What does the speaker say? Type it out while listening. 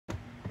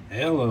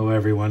Hello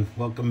everyone,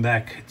 welcome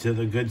back to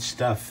the good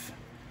stuff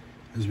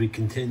as we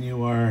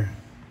continue our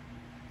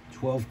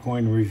 12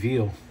 coin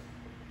reveal.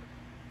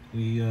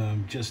 We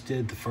just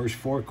did the first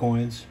 4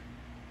 coins,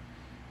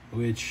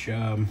 which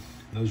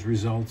those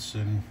results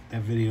and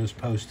that video is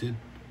posted.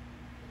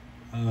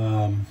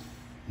 Now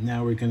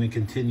we're going to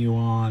continue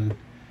on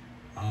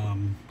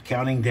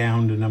counting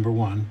down to number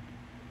 1,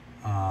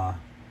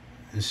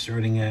 and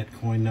starting at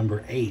coin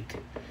number 8.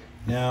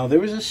 Now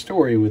there was a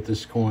story with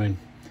this coin.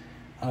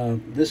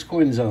 This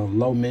coin is a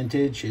low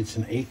mintage. It's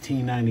an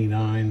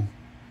 1899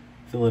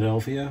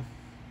 Philadelphia.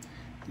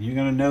 You're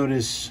going to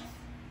notice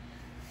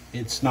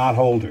it's not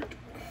holdered.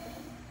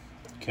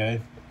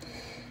 Okay.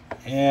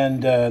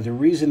 And the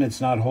reason it's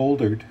not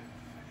holdered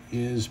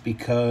is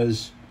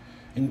because,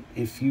 and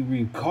if you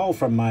recall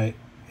from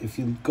if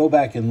you go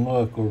back and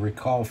look or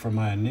recall from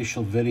my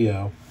initial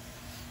video,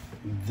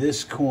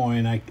 this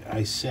coin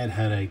I said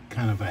had a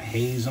kind of a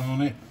haze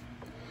on it.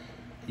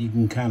 You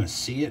can kind of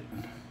see it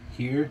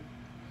here.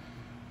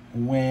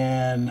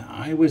 When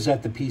I was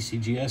at the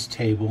PCGS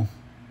table,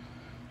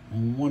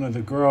 one of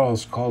the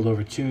girls called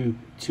over two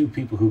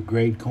people who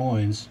grade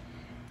coins,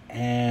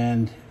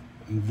 and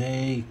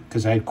they,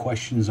 because I had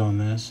questions on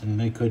this and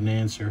they couldn't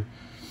answer,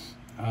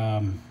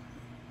 the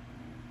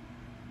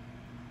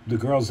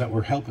girls that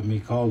were helping me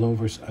called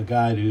over a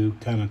guy to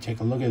kind of take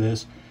a look at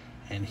this,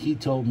 and he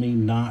told me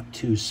not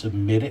to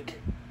submit it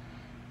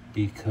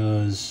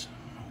because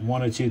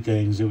one of two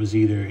things: it was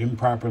either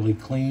improperly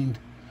cleaned,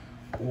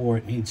 or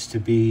it needs to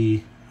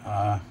be,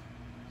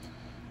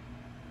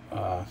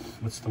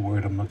 what's the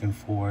word I'm looking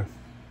for?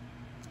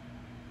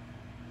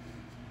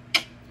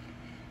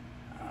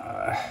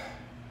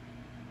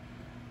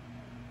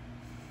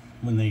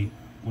 When they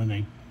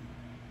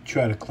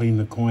try to clean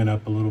the coin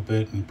up a little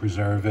bit and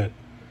preserve it,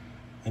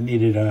 it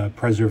needed a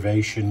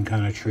preservation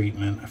kind of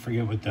treatment. I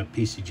forget what the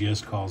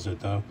PCGS calls it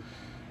though.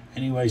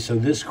 Anyway, so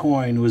this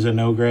coin was a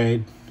no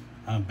grade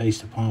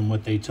based upon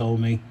what they told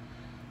me.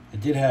 I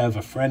did have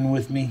a friend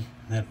with me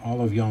that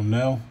all of y'all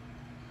know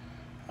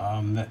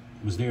that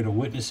was there to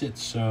witness it.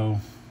 So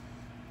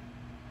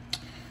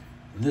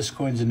this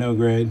coin's a no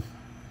grade.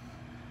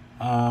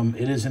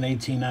 It is an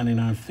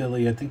 1899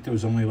 Philly. I think there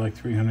was only like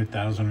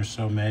 300,000 or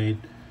so made.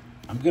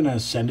 I'm gonna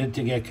send it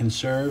to get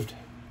conserved.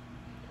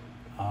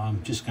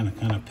 I'm just gonna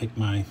kind of pick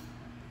my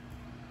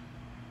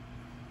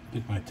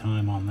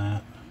time on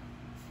that.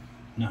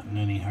 Not in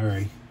any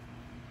hurry.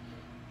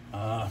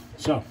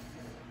 So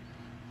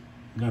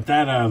got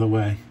that out of the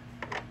way.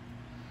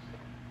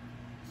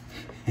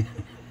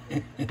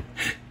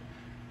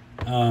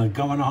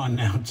 Going on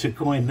now to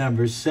coin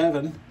number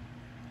 7.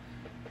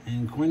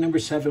 And coin number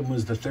 7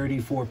 was the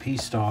 34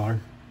 piece dollar.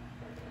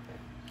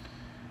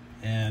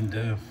 And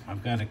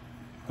I've got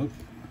oh,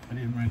 I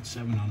didn't write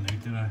 7 on there,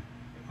 did I?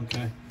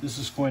 Okay, this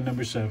is coin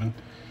number 7.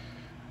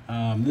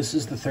 This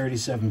is the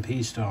 37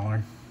 piece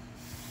dollar.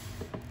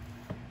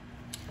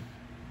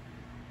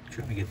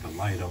 Trying to get the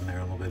light on there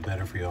a little bit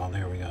better for y'all.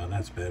 There we go,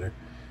 that's better.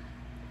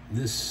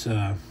 This is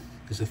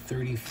a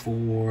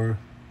 34D.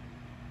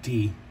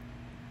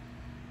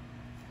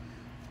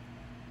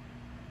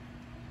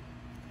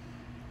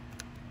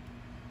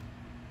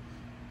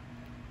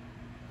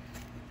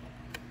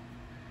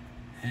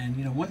 And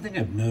you know, one thing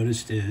I've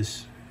noticed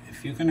is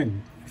if you're gonna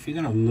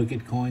look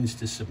at coins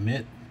to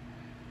submit,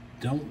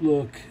 don't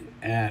look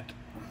at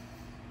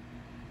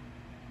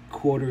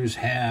quarters,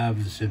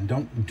 halves, and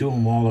don't do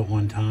them all at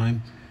one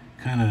time.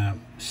 Kind of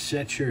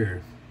set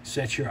your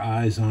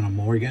eyes on a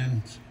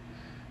Morgan's.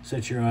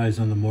 Set your eyes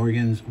on the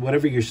Morgans.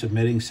 Whatever you're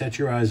submitting, set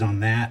your eyes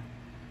on that.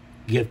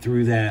 Get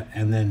through that,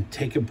 and then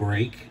take a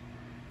break.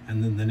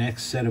 And then the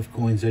next set of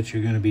coins that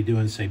you're going to be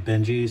doing, say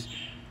Benji's,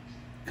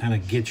 kind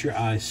of get your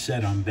eyes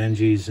set on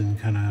Benji's and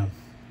kind of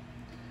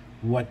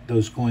what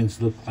those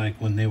coins look like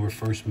when they were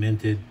first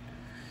minted,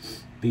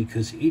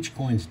 because each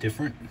coin's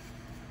different.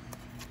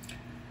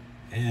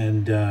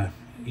 And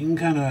you can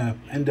kind of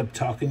end up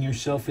talking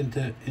yourself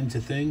into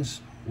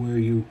things where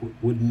you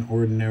wouldn't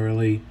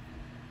ordinarily,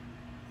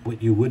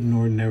 what you wouldn't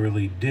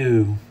ordinarily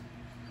do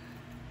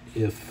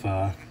if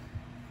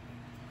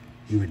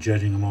you were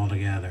judging them all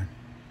together.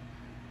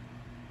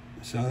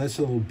 So that's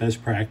a little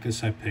best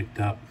practice I picked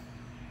up.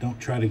 Don't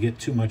try to get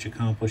too much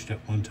accomplished at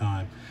one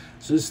time.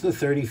 So this is the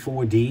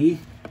 34D,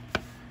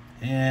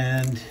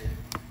 and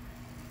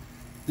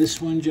this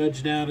one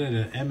judged out at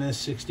an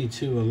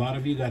MS62. A lot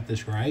of you got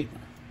this right.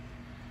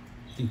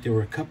 I think there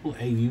were a couple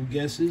AU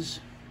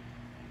guesses,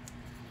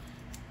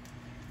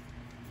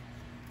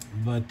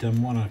 but I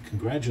want to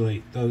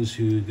congratulate those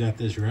who got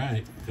this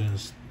right,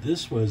 because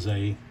this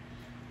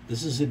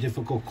is a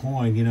difficult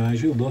coin. You know,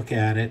 as you look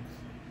at it,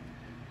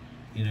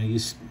 you know, you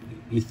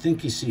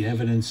think you see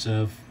evidence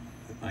of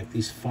like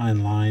these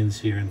fine lines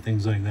here and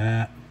things like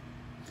that.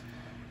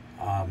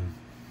 Can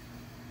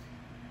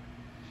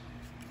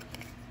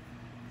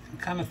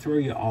kind of throw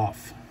you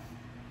off.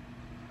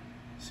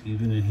 So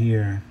even in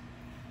here,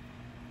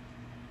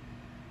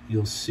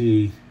 you'll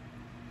see,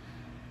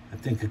 I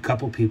think a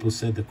couple people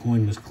said the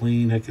coin was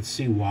clean. I could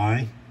see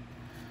why,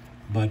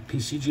 But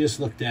PCGS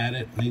looked at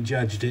it, and they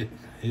judged it.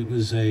 It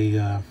was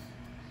a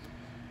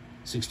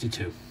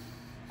 62.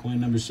 Coin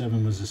number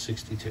 7 was a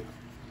 62.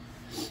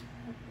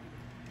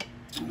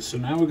 So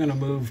now we're going to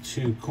move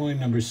to coin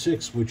number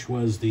 6, which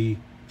was the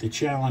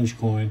challenge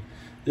coin.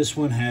 This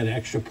one had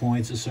extra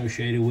points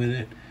associated with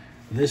it.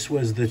 This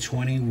was the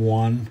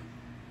 21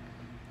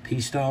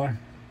 peace dollar.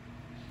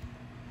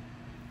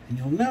 And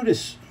you'll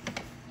notice,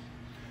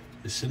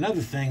 this is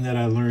another thing that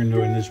I learned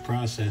during this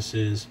process,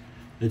 is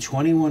the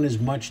 21 is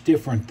much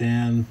different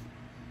than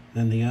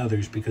the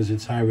others because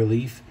it's high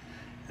relief.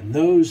 And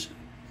those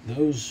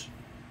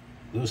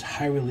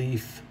high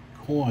relief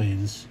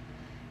coins,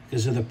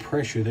 because of the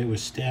pressure they were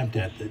stamped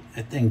at,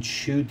 that thing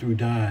chewed through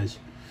dies.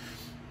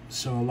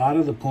 So a lot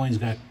of the coins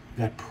got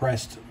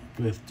pressed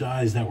with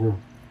dies that were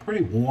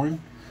pretty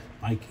worn.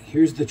 Like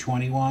here's the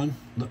 21,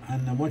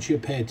 and I want you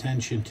to pay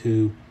attention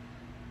to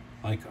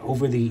like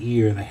over the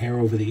ear, the hair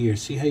over the ear.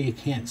 See how you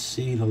can't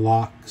see the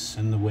locks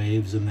and the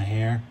waves in the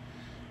hair?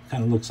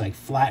 Kind of looks like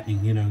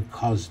flattening, you know,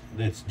 cause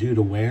that's due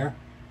to wear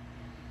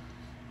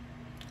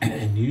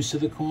and use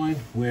of the coin.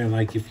 Where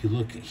like if you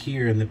look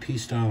here in the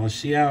peace dollar,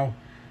 see how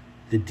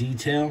the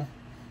detail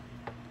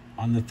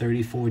on the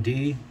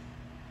 34D,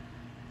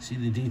 see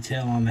the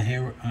detail on the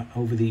hair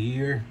over the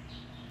ear,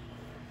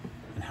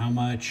 and how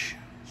much,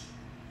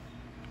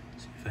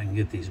 see if I can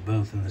get these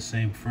both in the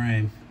same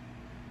frame.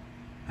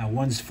 Now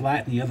one's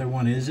flat and the other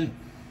one isn't.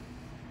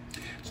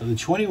 So the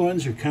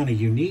 21s are kind of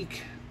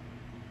unique,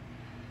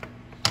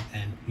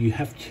 and you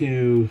have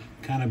to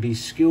kind of be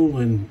skilled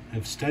and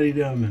have studied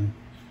them and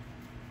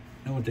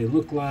know what they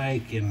look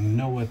like and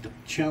know what the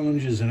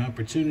challenges and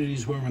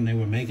opportunities were when they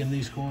were making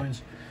these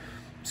coins.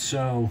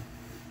 So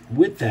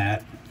with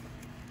that,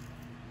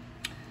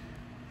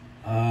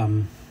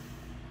 I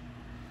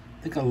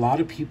think a lot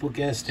of people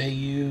guessed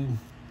AU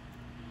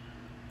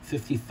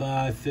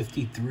 55,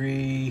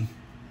 53.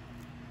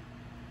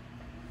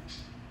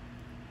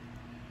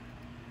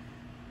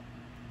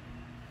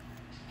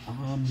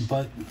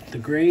 But the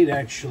grade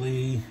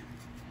actually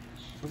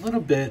a little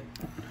bit.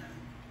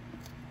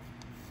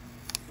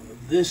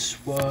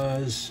 This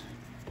was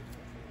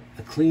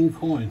a clean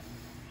coin.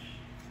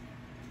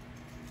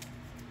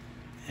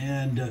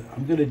 And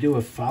I'm going to do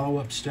a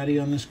follow-up study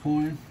on this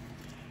coin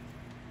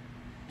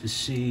to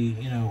see,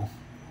 you know,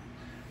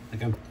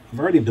 like I've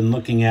already been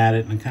looking at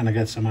it and kind of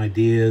got some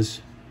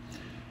ideas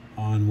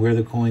on where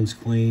the coin's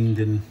cleaned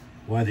and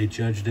why they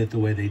judged it the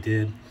way they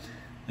did.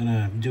 I'm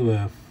going to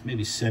do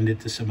maybe send it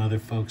to some other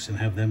folks and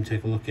have them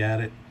take a look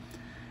at it.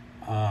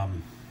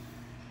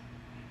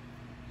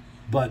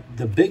 But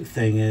the big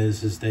thing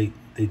is they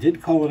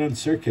did call it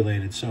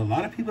uncirculated. So a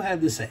lot of people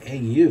had this at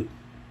AU.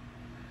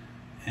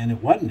 And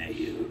it wasn't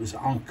AU, it was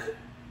UNC.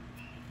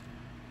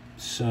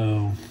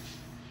 So,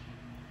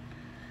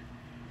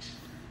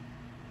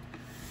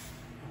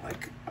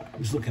 like, I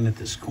was looking at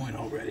this coin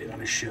already. I'm going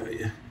to show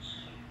you.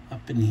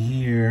 Up in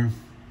here,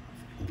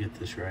 if I can get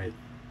this right.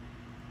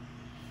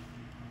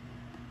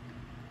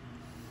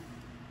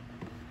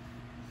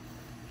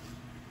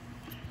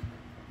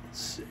 Let's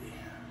see.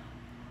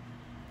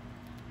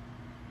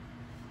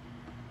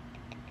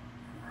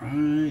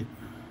 Right.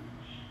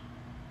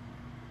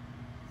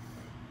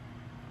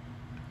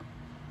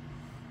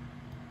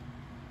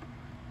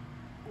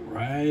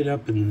 Right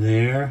up in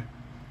there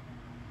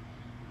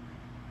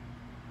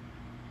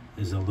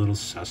is a little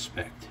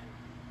suspect.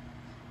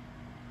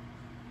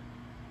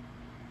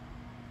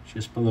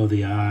 Just below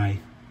the eye.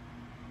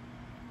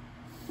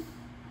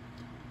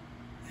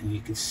 And you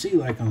can see,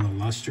 like, on the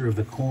luster of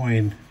the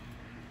coin,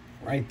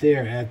 right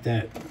there at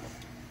that,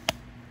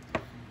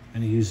 I'm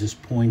going to use this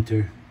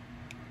pointer,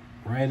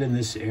 right in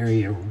this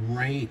area,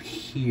 right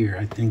here,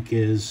 I think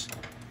is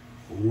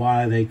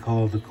why they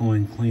call the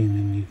coin clean.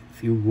 And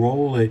if you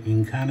roll it, you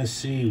can kind of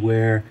see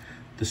where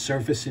the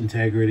surface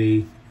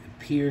integrity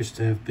appears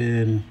to have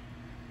been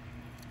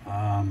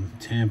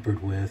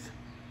tampered with.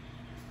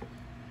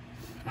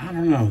 I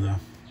don't know though.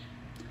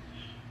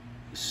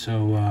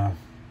 So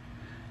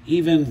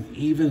even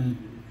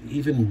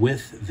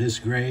with this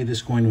grade,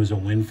 this coin was a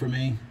win for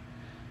me.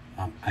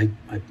 I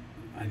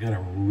got a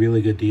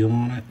really good deal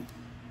on it,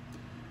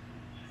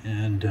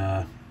 and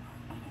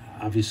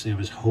obviously I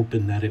was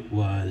hoping that it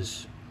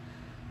was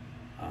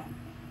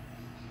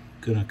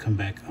gonna come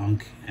back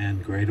UNC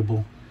and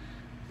gradable,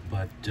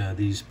 but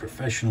these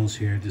professionals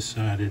here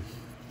decided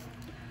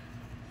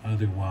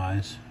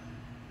otherwise.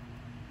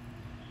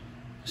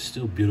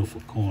 Still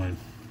beautiful coin,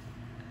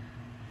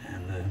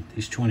 and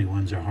these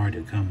 21s are hard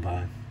to come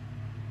by.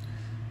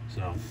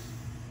 So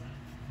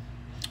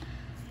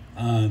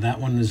that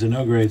one is a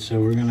no grade,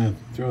 so we're gonna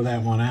throw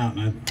that one out.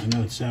 And I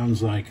know it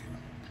sounds like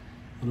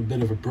a little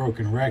bit of a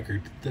broken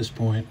record at this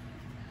point,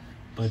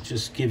 but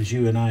just gives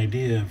you an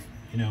idea of,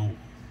 you know,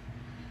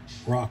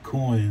 rock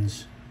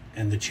coins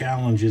and the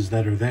challenges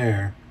that are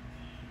there,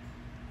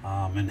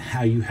 and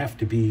how you have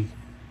to be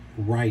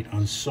right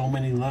on so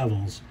many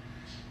levels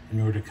in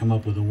order to come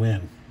up with a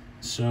win.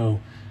 So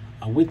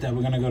with that,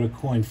 we're going to go to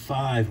coin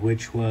 5,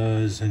 which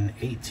was an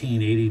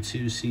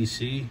 1882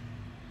 cc.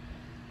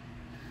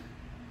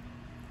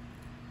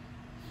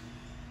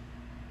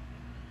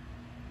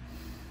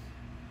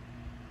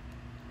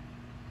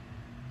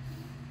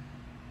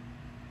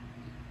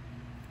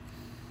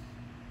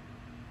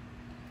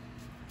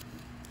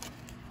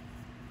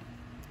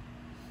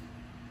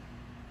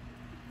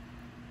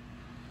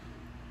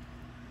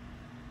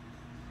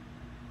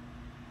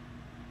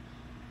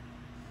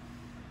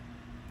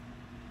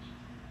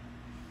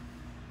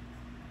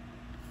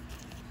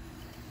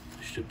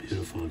 Just a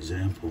beautiful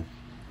example.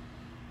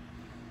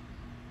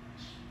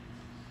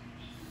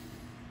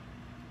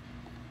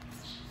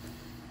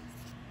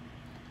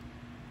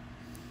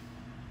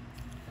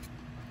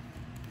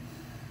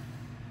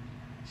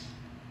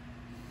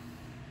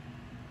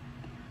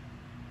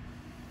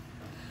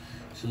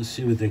 So let's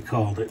see what they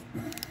called it.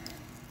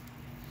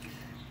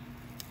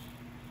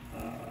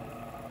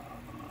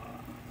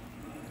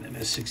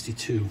 MS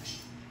 62.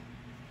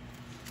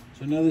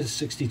 So another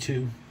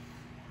 62.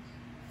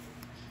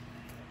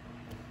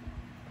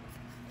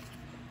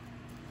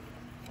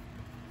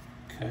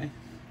 Okay.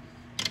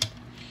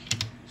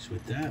 So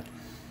with that,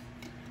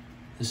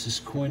 this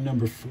is coin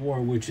number 4,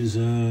 which is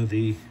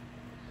another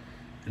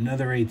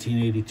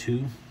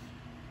 1882.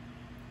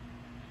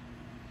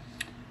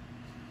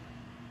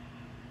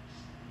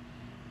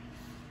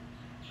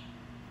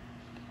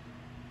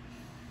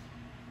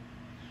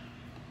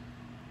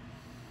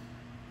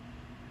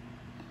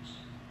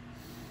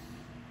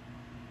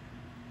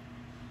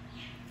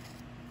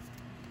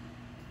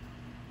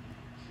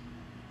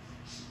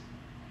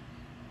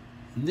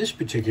 And this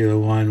particular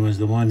one was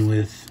the one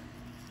with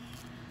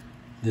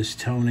this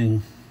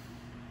toning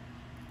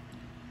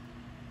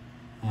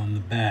on the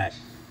back.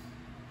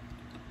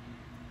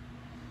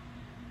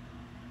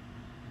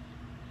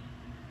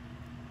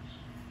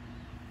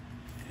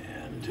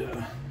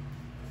 And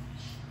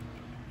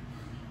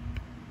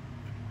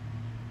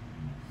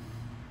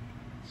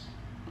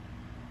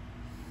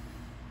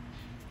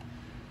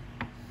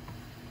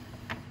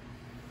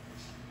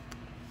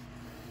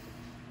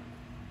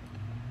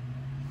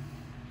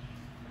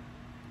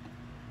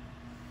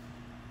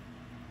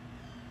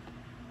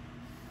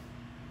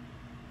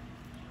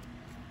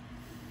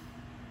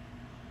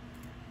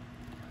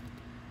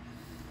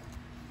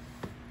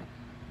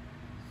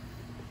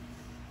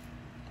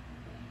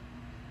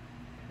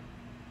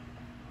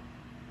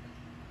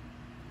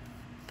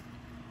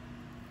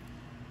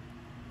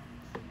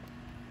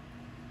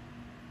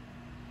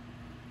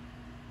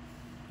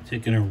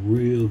taking a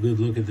real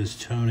good look at this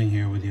toning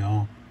here with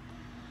y'all.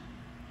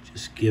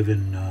 Just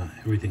given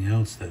everything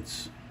else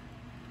that's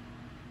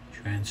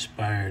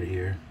transpired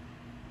here.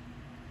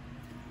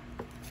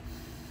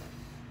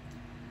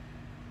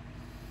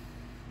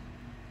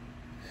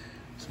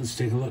 So let's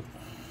take a look.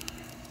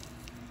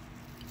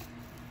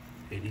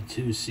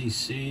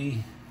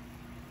 82cc.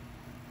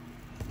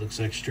 Looks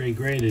like straight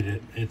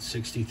graded at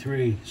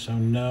 63. So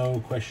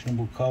no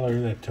questionable color.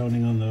 That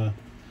toning on the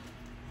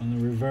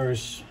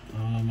reverse,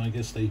 I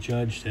guess they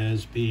judged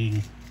as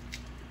being,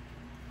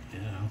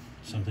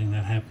 something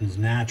that happens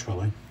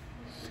naturally.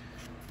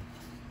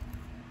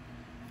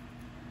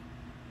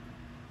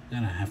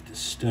 Gonna have to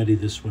study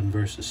this one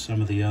versus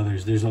some of the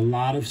others. There's a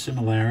lot of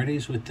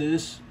similarities with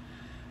this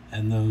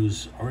and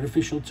those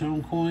artificial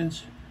tone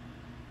coins.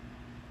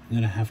 I'm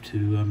gonna have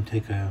to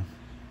take a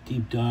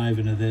deep dive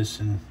into this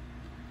and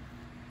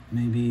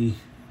maybe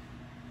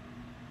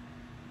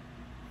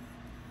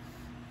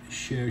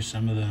share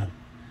some of the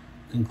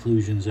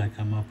conclusions I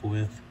come up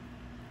with.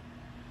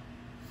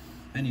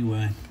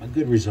 Anyway, a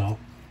good result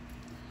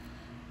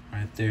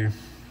right there.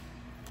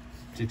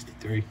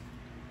 63.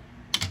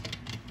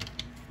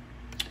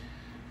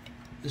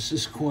 This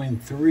is coin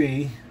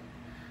 3,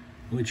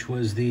 which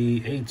was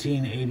the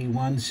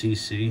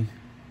 1881cc,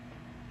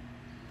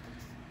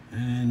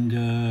 and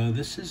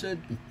this is a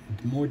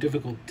more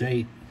difficult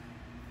date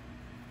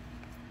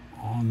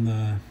on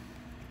the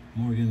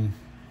Morgan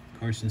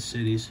Carson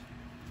Cities.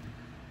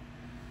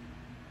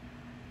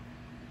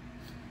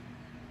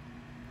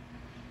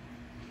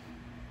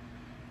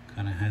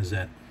 Kind of has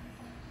that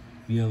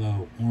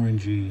yellow,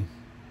 orangey,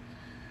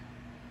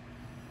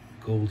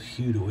 gold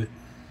hue to it.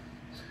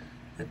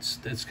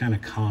 That's kind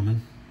of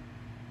common.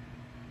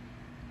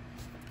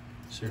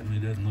 Certainly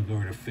doesn't look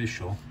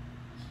artificial.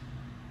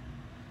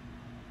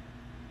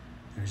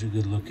 There's a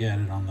good look at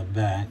it on the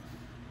back.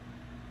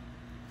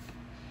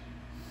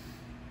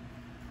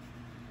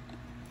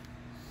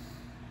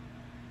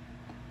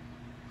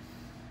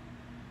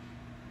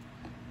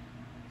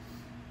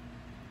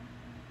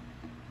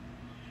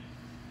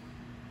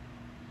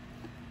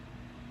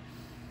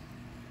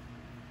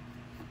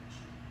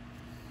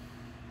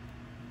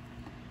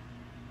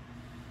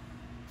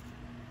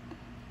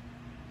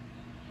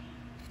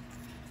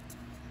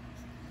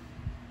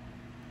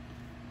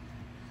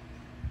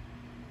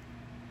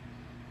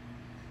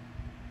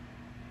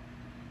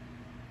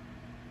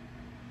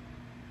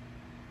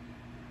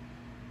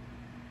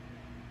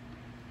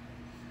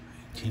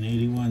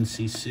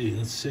 $1881cc.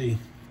 Let's see.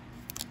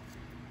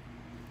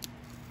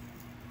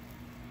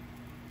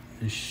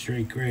 This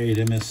straight grade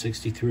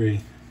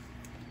MS63.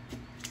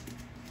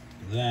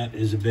 That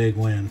is a big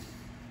win.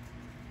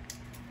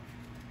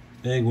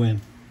 Big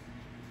win.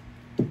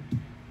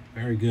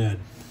 Very good.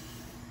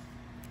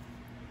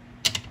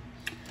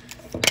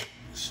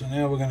 So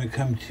now we're going to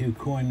come to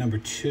coin number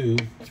 2,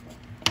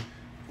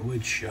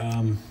 which is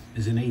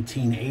an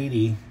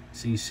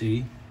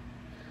 1880cc.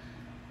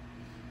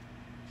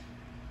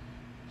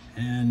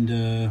 And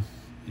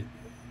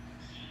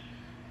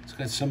it's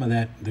got some of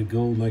the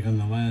gold like on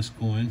the last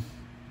coin.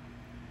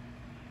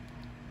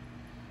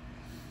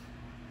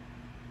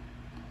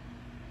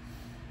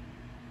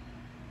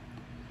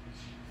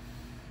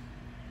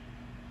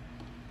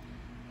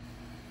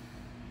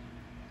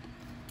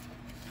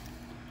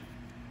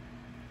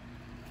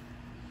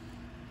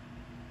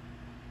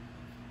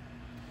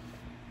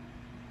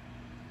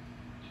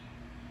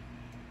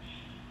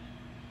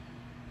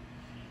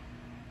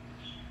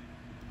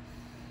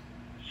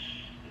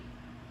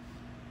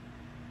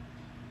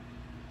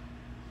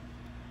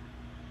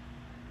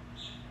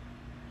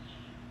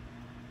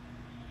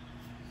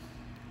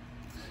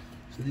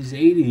 So these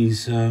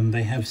 80s,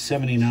 they have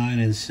 79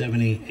 and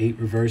 78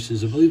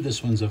 reverses. I believe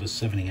this one's of a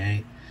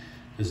 78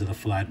 because of the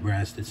flat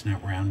breast. It's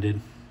not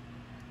rounded.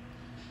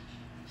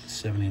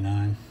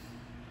 79.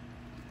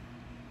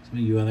 Some of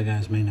you other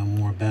guys may know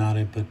more about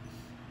it, but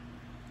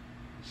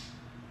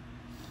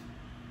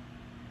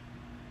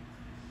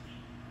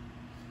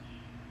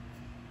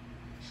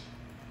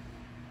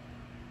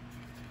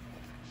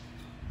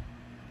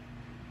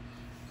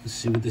let's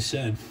see what they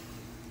said.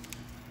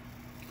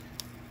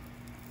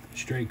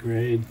 Straight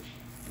grade,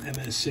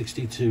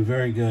 MS62,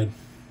 very good.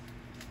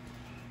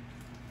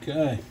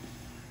 Okay.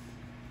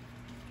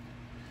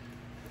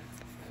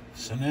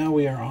 So now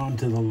we are on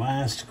to the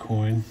last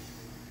coin,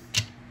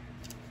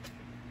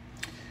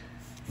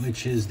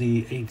 which is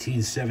the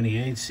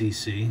 1878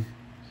 CC.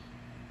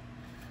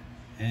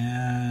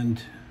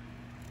 And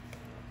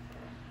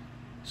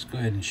let's go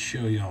ahead and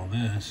show you all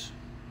this.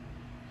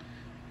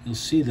 You'll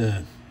see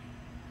the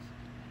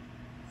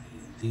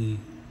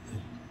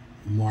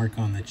mark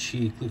on the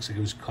cheek. Looks like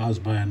it was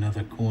caused by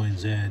another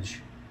coin's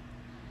edge.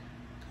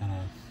 Kind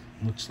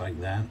of looks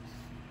like that.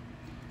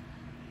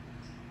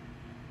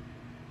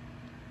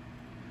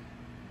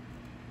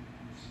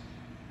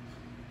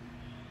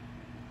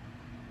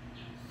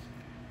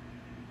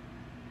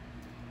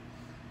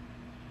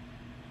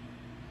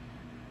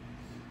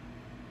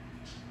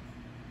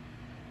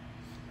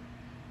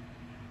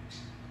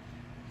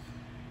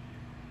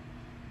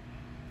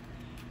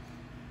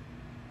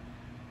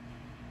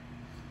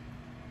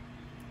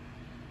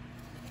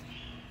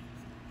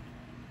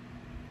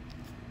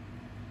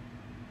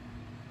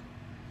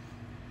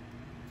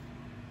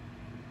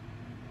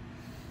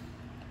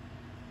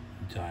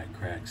 Die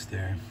cracks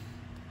there.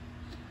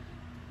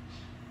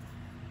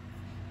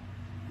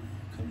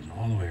 Comes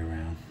all the way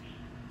around.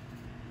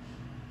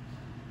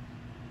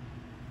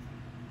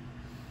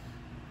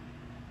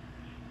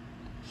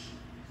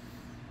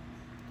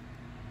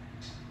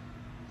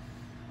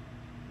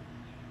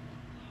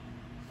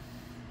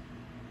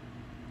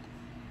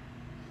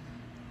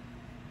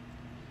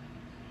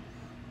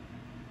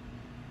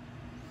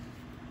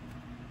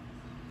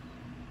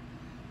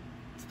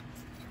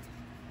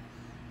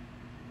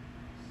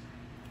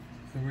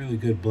 A really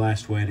good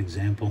blast white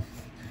example.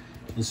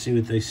 Let's see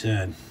what they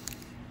said.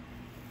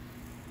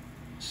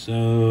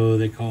 So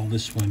they call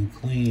this one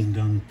cleaned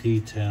on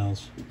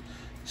details.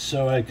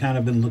 So I kind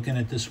of been looking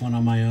at this one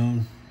on my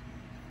own,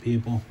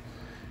 people,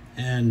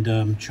 and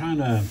trying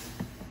to,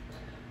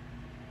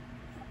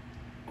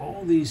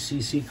 all these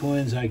CC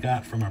coins I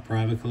got from a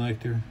private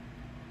collector,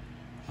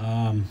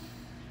 and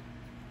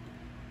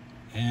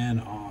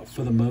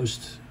for the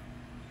most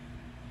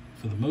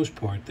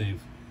part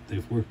they've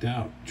worked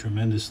out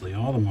tremendously.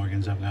 All the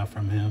Morgans I've got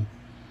from him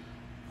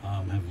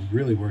have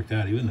really worked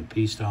out, even the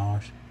peace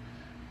dollars.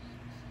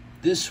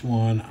 This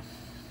one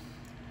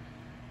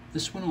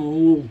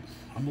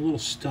I'm a little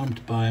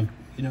stumped by,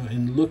 you know,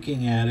 in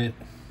looking at it.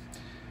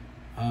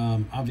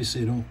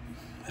 Obviously I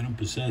don't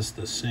possess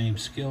the same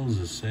skills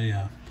as, say,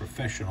 a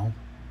professional,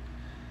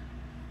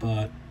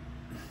 but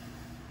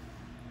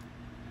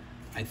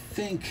I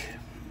think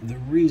the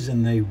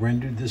reason they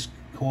rendered this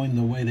coin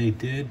the way they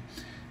did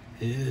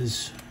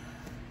is,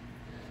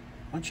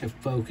 why don't you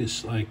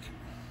focus like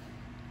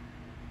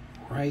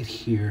right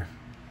here,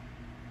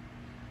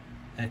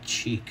 that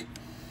cheek.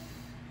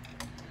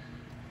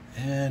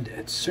 And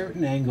at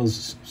certain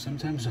angles,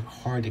 sometimes it's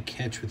hard to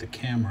catch with the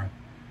camera.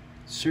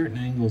 Certain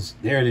angles,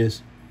 there it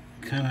is,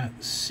 kind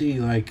of see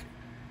like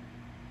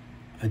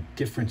a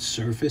different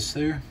surface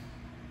there,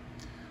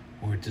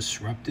 or a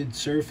disrupted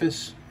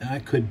surface.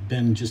 That could have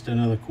been just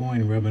another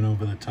coin rubbing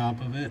over the top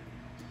of it.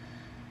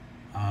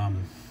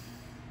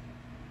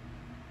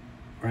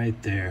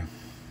 Right there,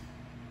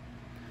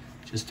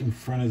 just in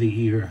front of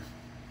the ear.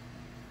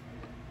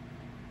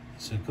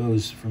 So it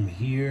goes from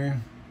here,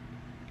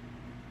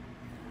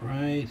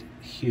 right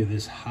here,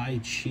 this high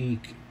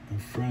cheek in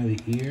front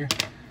of the ear.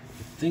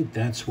 I think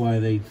that's why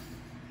they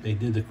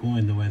did the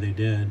coin the way they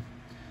did.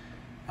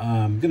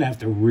 I'm gonna have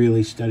to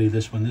really study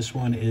this one. This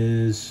one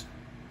is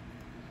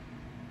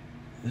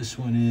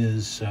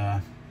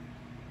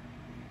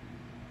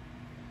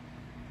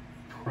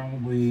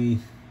probably,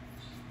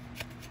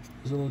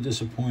 I was a little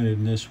disappointed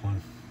in this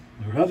one.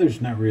 There were others,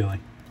 not really.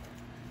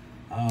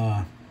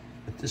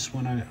 But this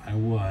one I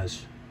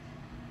was,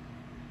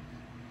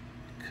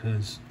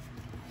 because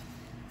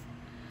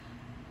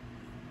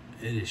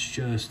it is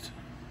just,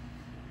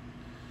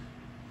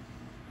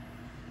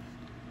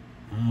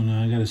 I don't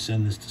know, I gotta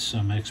send this to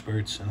some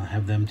experts and I'll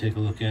have them take a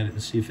look at it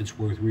and see if it's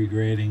worth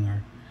regrading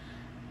or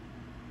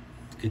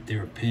get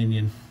their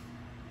opinion.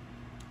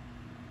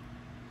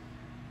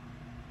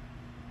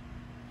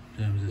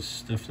 This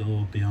stuff's a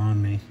little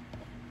beyond me.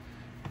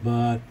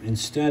 But in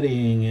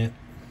studying it,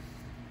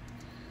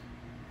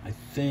 I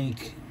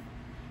think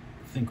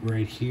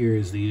right here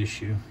is the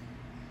issue.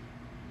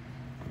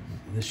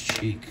 This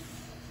cheek.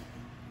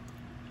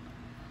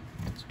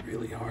 It's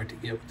really hard to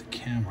get with the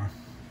camera.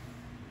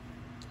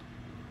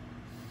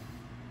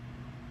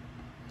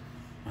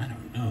 I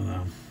don't know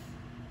though.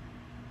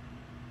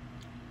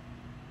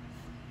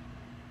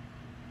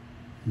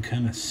 You can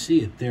kind of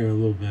see it there a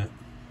little bit.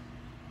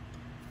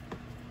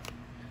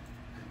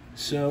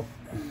 So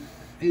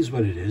here's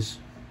what it is.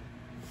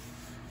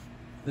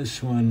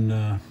 This one,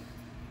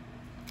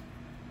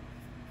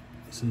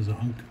 this is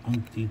an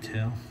unk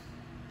detail.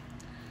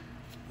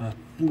 But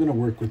I'm going to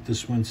work with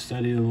this one,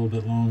 study it a little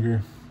bit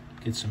longer,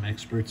 get some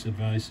experts'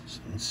 advice,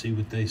 and see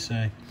what they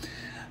say.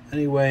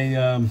 Anyway,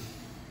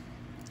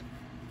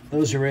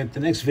 those are it. The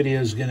next video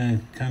is going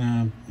to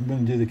I'm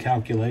going to do the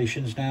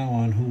calculations now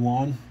on who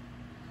won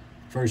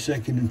first,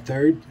 second, and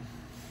third.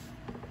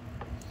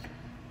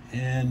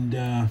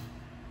 And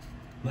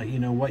let you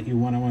know what you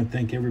want. I want to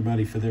thank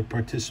everybody for their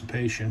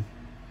participation.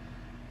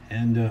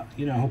 And,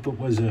 you know, I hope it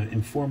was an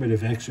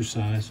informative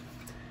exercise.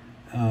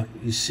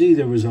 You see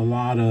there was a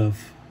lot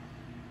of,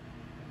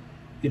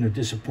 you know,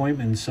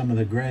 disappointment in some of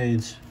the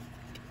grades.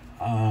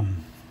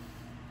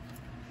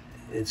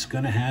 It's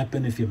going to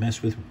happen if you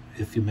mess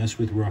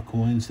with raw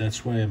coins.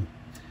 That's why I'm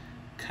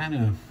kind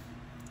of,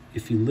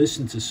 if you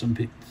listen to some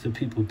people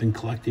who've been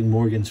collecting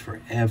Morgans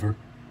forever,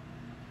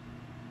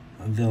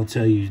 they'll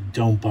tell you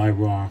don't buy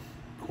raw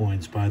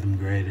coins, buy them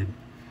graded.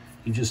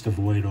 You just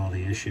avoid all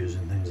the issues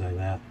and things like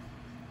that.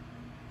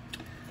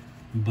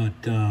 But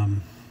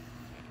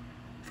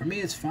for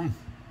me, it's fun.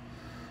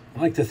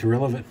 I like the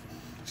thrill of it.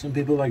 Some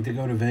people like to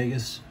go to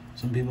Vegas.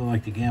 Some people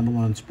like to gamble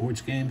on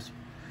sports games.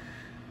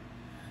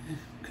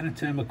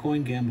 I'm a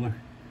coin gambler.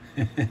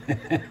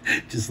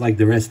 Just like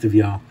the rest of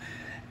y'all.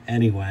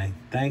 Anyway,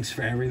 thanks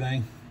for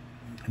everything.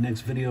 The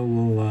next video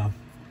will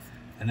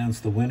announce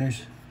the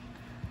winners.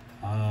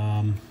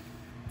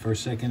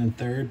 First, second, and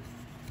third.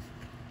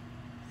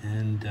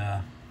 And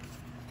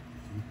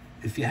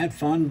if you had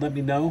fun, let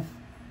me know.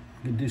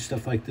 We can do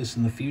stuff like this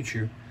in the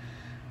future.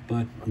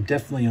 But I'm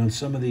definitely on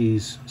some of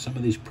these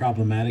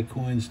problematic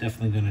coins,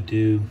 definitely going to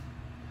do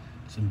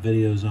some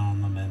videos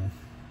on them and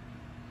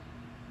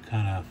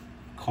kind of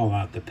call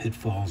out the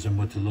pitfalls and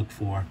what to look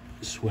for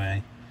this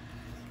way.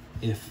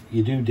 If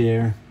you do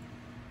dare,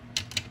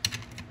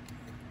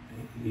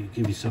 you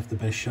give yourself the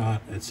best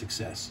shot at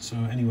success. So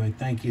anyway,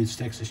 thank you. It's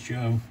Texas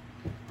Joe.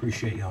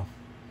 Appreciate y'all.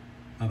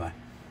 Bye-bye.